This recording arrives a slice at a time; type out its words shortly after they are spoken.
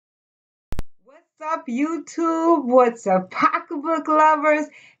up, YouTube? What's up, pocketbook lovers,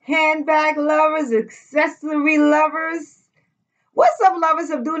 handbag lovers, accessory lovers? What's up,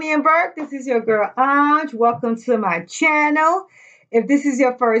 lovers of Dooney and Bourke? This is your girl, Ange. Welcome to my channel. If this is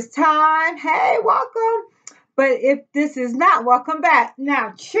your first time, hey, welcome. But if this is not, welcome back.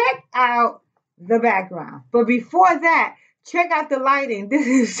 Now, check out the background. But before that, check out the lighting. This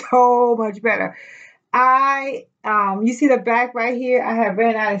is so much better. You see the back right here, I have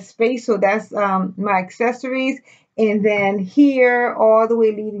ran out of space, so that's my accessories. And then here, all the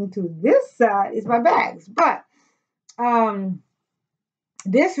way leading to this side is my bags. But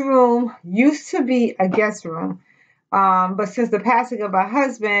this room used to be a guest room. But since the passing of my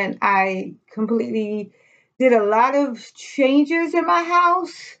husband, I completely did a lot of changes in my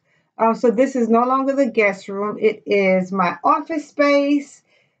house. So this is no longer the guest room. It is my office space,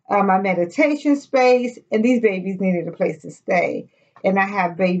 my meditation space, and these babies needed a place to stay. And I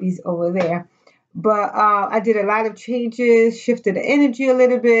have babies over there. But I did a lot of changes, shifted the energy a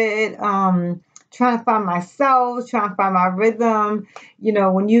little bit, trying to find myself, trying to find my rhythm. You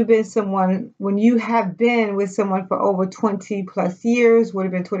know, when you have been with someone for over 20 plus years, would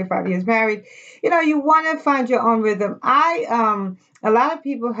have been 25 years married, you know, you want to find your own rhythm. A lot of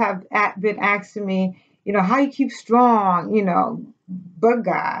people have been asking me, you know, how you keep strong, you know, but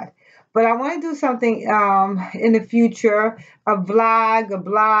God. But I want to do something in the future, a blog,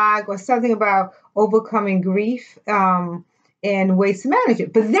 or something about overcoming grief and ways to manage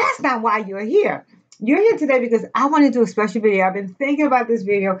it. But that's not why you're here. You're here today because I want to do a special video. I've been thinking about this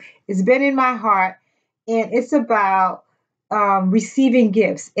video. It's been in my heart, and it's about receiving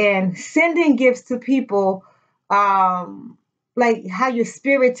gifts and sending gifts to people, like how your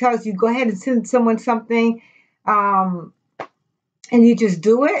spirit tells you, go ahead and send someone something. And you just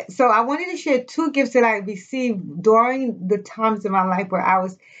do it. So I wanted to share two gifts that I received during the times of my life where I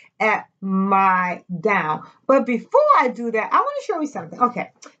was at my down. But before I do that, I want to show you something.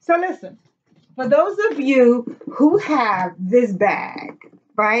 Okay, so listen. For those of you who have this bag,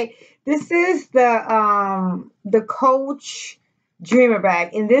 right? This is the Coach Dreamer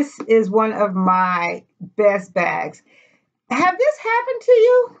bag, and this is one of my best bags. Have this happened to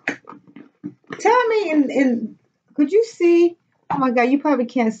you? Tell me, and could you see? Oh my God, you probably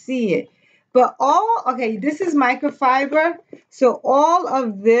can't see it. But okay, this is microfiber. So all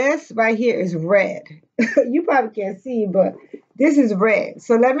of this right here is red. You probably can't see, but this is red.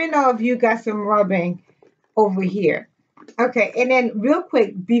 So let me know if you got some rubbing over here. Okay, and then real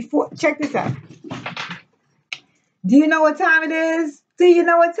quick, check this out. Do you know what time it is? Do you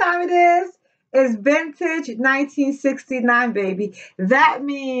know what time it is? It's vintage 1969, baby. That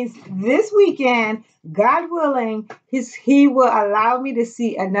means this weekend, God willing, he will allow me to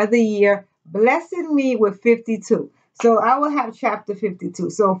see another year, blessing me with 52. So I will have chapter 52.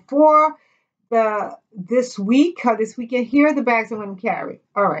 So for this weekend, here are the bags I'm going to carry.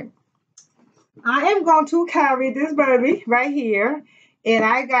 All right. I am going to carry this baby right here. And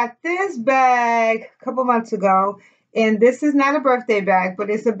I got this bag a couple months ago. And this is not a birthday bag, but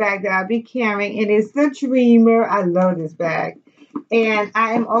it's a bag that I'll be carrying. And it's the Dreamer. I love this bag. And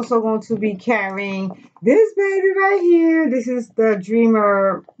I am also going to be carrying this baby right here. This is the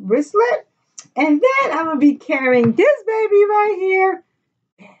Dreamer wristlet. And then I'm going to be carrying this baby right here.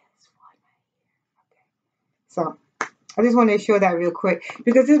 So I just wanted to show that real quick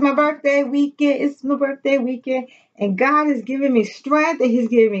because it's my birthday weekend. It's my birthday weekend. And God is giving me strength, and he's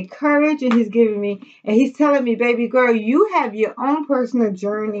giving me courage, and he's telling me, baby girl, you have your own personal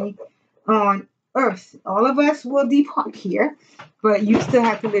journey on earth. All of us will depart here, but you still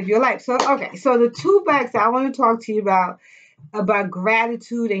have to live your life. So, okay. So the two bags that I want to talk to you about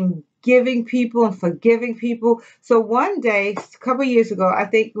gratitude and giving people and forgiving people. So one day, a couple of years ago, I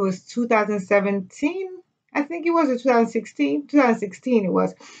think it was 2017. I think it was in 2016. 2016 it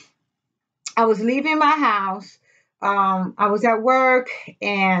was. I was leaving my house. I was at work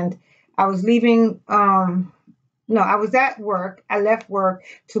and I was leaving. No, I was at work. I left work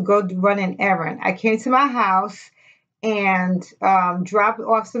to go run an errand. I came to my house and dropped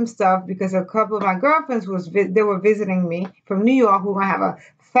off some stuff because a couple of my girlfriends they were visiting me from New York. We were gonna have a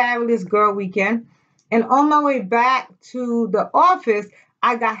fabulous girl weekend. And on my way back to the office,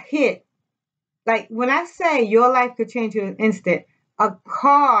 I got hit. Like when I say your life could change in an instant, a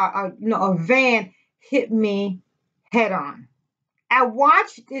car, a van hit me head on. I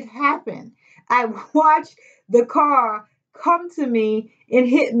watched it happen. I watched the car come to me and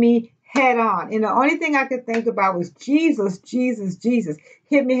hit me head on. And the only thing I could think about was Jesus, Jesus, Jesus.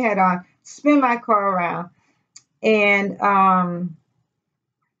 Hit me head on, spin my car around. And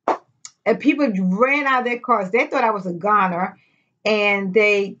people ran out of their cars. They thought I was a goner. And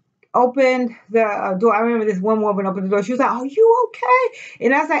they opened the door. I remember this one woman opened the door. She was like, "Are you okay?"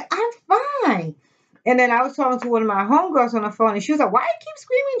 And I was like, "I'm fine." And then I was talking to one of my homegirls on the phone, and she was like, "Why you keep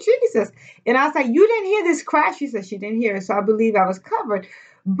screaming Jesus?" And I was like, "You didn't hear this crash?" She said she didn't hear it, so I believe I was covered.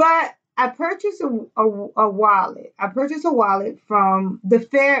 But I purchased a wallet. I purchased a wallet from the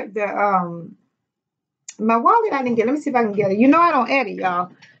fair. My wallet I didn't get. Let me see if I can get it. You know I don't edit,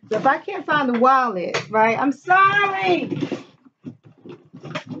 y'all. So if I can't find the wallet, right? I'm sorry.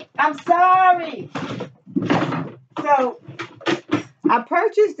 I'm sorry. So I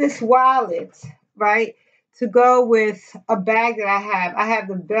purchased this wallet, right, to go with a bag that I have. I have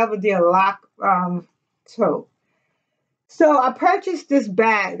the Belvedere lock tote. So I purchased this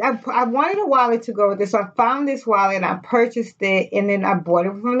bag. I wanted a wallet to go with this. So I found this wallet and I purchased it, and then I bought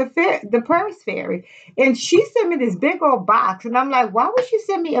it from the Purse Fairy. And she sent me this big old box. And I'm like, why would she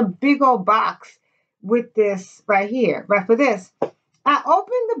send me a big old box with this right here, right for this? I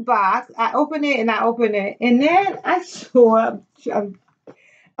opened the box, I opened it and I opened it. And then I saw, I'm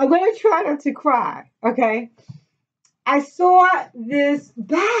going to try not to cry, okay? I saw this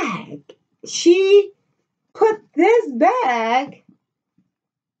bag. She put this bag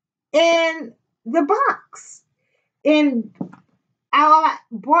in the box. And all I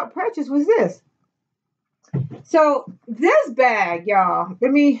purchase was this. So this bag, y'all,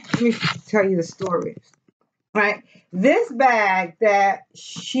 let me tell you the story. Right? This bag that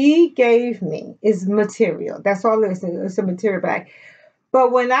she gave me is material. That's all it is. It's a material bag.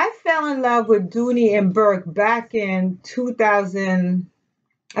 But when I fell in love with Dooney and Bourke back in 2000,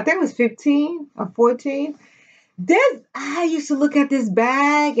 I think it was 15 or 14, I used to look at this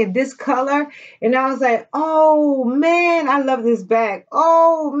bag and this color, and I was like, oh man, I love this bag.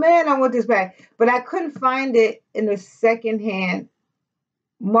 Oh man, I want this bag. But I couldn't find it in the secondhand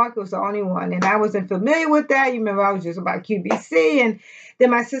market. Was the only one, and I wasn't familiar with that. You remember I was just about QVC, and then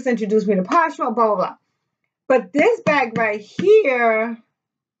my sister introduced me to Poshmark, blah, blah, blah. But this bag right here,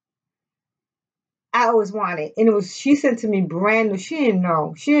 I always wanted. And it was, she sent to me brand new. She didn't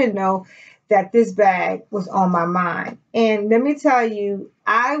know that this bag was on my mind. And let me tell you,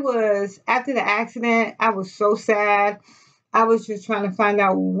 after the accident, I was so sad. I was just trying to find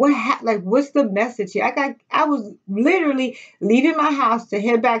out what's the message here. I was literally leaving my house to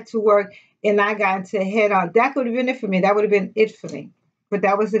head back to work, and I got to head on. That could have been it for me. That would have been it for me. But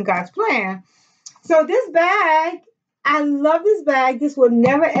that wasn't God's plan. So this bag, I love this bag. This will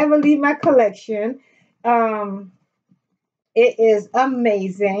never ever leave my collection. It is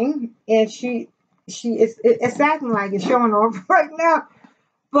amazing, and it's acting like it's showing off right now,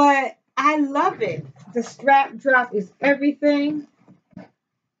 but I love it. The strap drop is everything.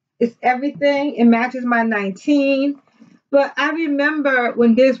 It's everything. It matches my 19. But I remember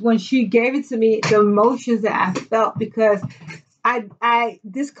when she gave it to me, the emotions that I felt, because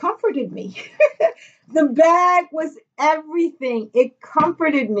this comforted me. The bag was everything. It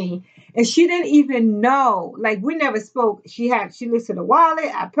comforted me. And she didn't even know. Like, we never spoke. She listed a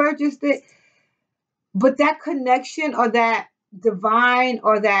wallet. I purchased it. But that connection, or that divine,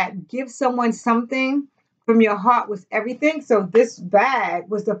 or that give someone something from your heart, was everything. So this bag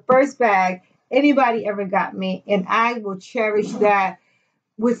was the first bag anybody ever got me. And I will cherish that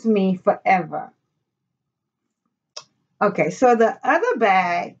with me forever. Okay, so the other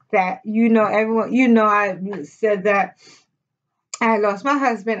bag that, I said that I lost my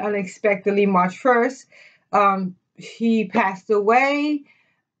husband unexpectedly March 1st. He passed away.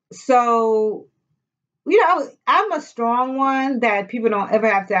 So, I'm a strong one that people don't ever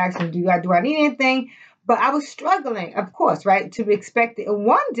have to ask me, do I need anything? But I was struggling, of course, right, to expect it. And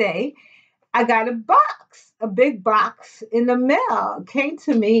one day I got a big box in the mail came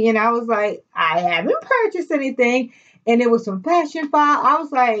to me, and I was like, I haven't purchased anything. And it was some fashion file. I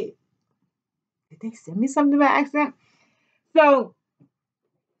was like, did they send me something by accident? So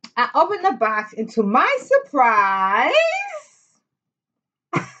I opened the box, and to my surprise,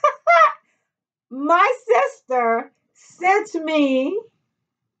 my sister sent me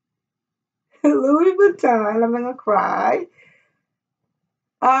Louis Vuitton. I'm gonna cry.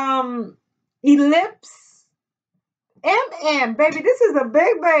 Ellipse baby. This is a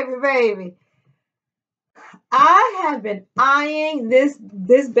big baby. I have been eyeing this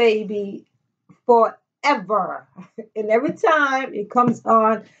baby forever, and every time it comes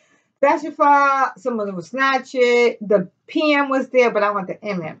on Fashion File, someone will snatch it. The PM was there, but I want the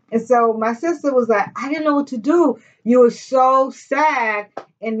MM. And so my sister was like, I didn't know what to do. You were so sad.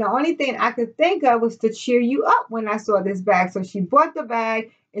 And the only thing I could think of was to cheer you up when I saw this bag. So she bought the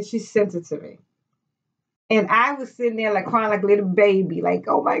bag and she sent it to me. And I was sitting there like crying like a little baby, like,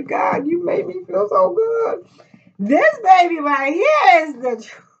 oh my God, you made me feel so good. This baby right here is the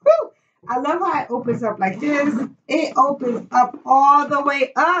truth. I love how it opens up like this. It opens up all the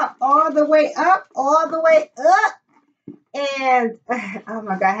way up, all the way up, all the way up. And oh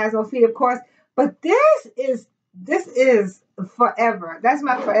my God, it has no feet, of course. But this is forever. That's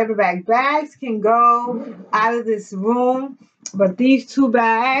my forever bag. Bags can go out of this room, but these two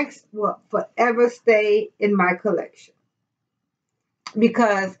bags will forever stay in my collection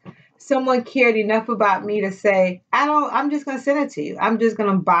because someone cared enough about me to say, I'm just gonna send it to you. I'm just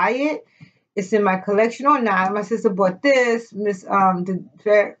gonna buy it. It's in my collection or not. My sister bought this.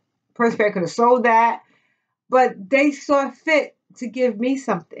 The Purse Fair could have sold that, but they saw fit to give me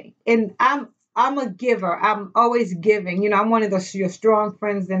something. And I'm a giver. I'm always giving. I'm one of those your strong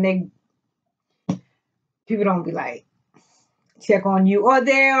friends, and people don't be like check on you, or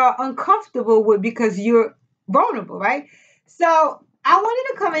they are uncomfortable with because you're vulnerable, right? So I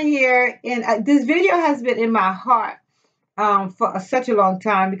wanted to come in here, and this video has been in my heart for such a long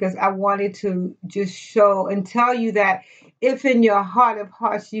time because I wanted to just show and tell you that if in your heart of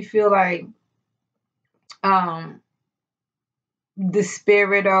hearts you feel like um, the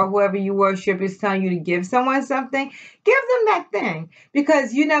spirit or whoever you worship is telling you to give someone something, give them that thing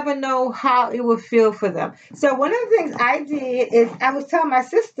because you never know how it will feel for them. So one of the things I did is I was telling my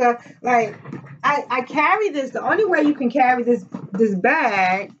sister, like, I carry this. The only way you can carry this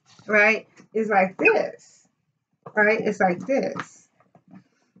bag, right, is like this, right? It's like this.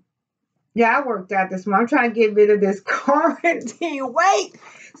 Yeah, I worked out this morning. I'm trying to get rid of this quarantine weight.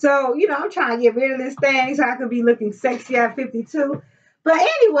 So, I'm trying to get rid of this thing so I could be looking sexy at 52. But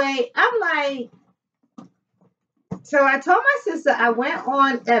anyway, I'm like, so I told my sister I went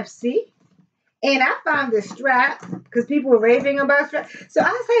on Etsy and I found this strap because people were raving about strap. So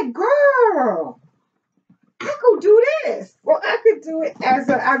I was like, girl, I could do this. Well, I could do it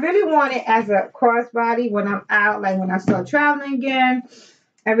I really want it as a crossbody when I'm out, like when I start traveling again.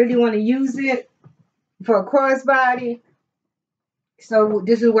 I really want to use it for a crossbody. So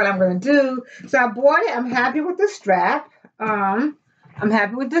this is what I'm going to do. So I bought it. I'm happy with the strap. I'm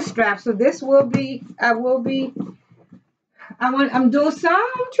happy with the strap. So this will be, I'm doing some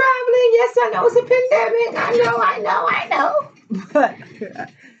traveling. Yes, I know it's a pandemic. I know. But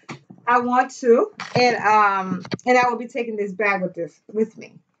I want to. And I will be taking this bag with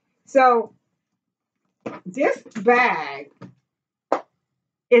me. So this bag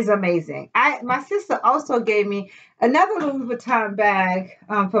is amazing. My sister also gave me another Louis Vuitton bag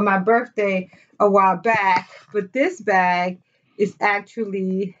for my birthday a while back, but this bag is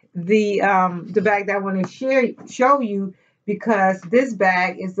actually the bag that I want to show you because this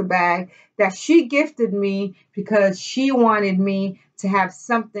bag is the bag that she gifted me because she wanted me to have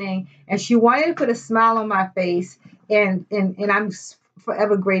something and she wanted to put a smile on my face and I'm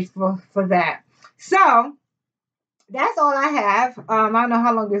forever grateful for that. So that's all I have. I don't know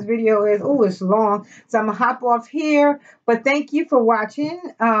how long this video is. Oh, it's long. So I'm going to hop off here. But thank you for watching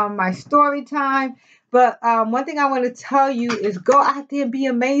my story time. But one thing I want to tell you is go out there and be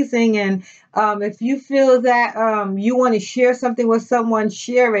amazing. And if you feel that you want to share something with someone,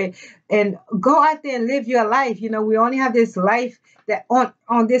 share it. And go out there and live your life. We only have this life that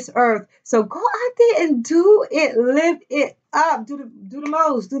on this earth. So go out there and do it. Live it up. Do the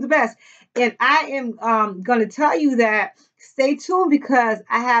most. Do the best. And I am going to tell you that stay tuned because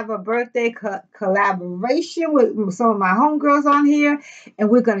I have a birthday collaboration with some of my homegirls on here. And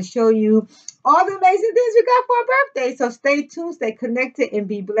we're going to show you all the amazing things we got for our birthday. So stay tuned, stay connected, and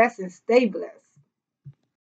be blessed and stay blessed.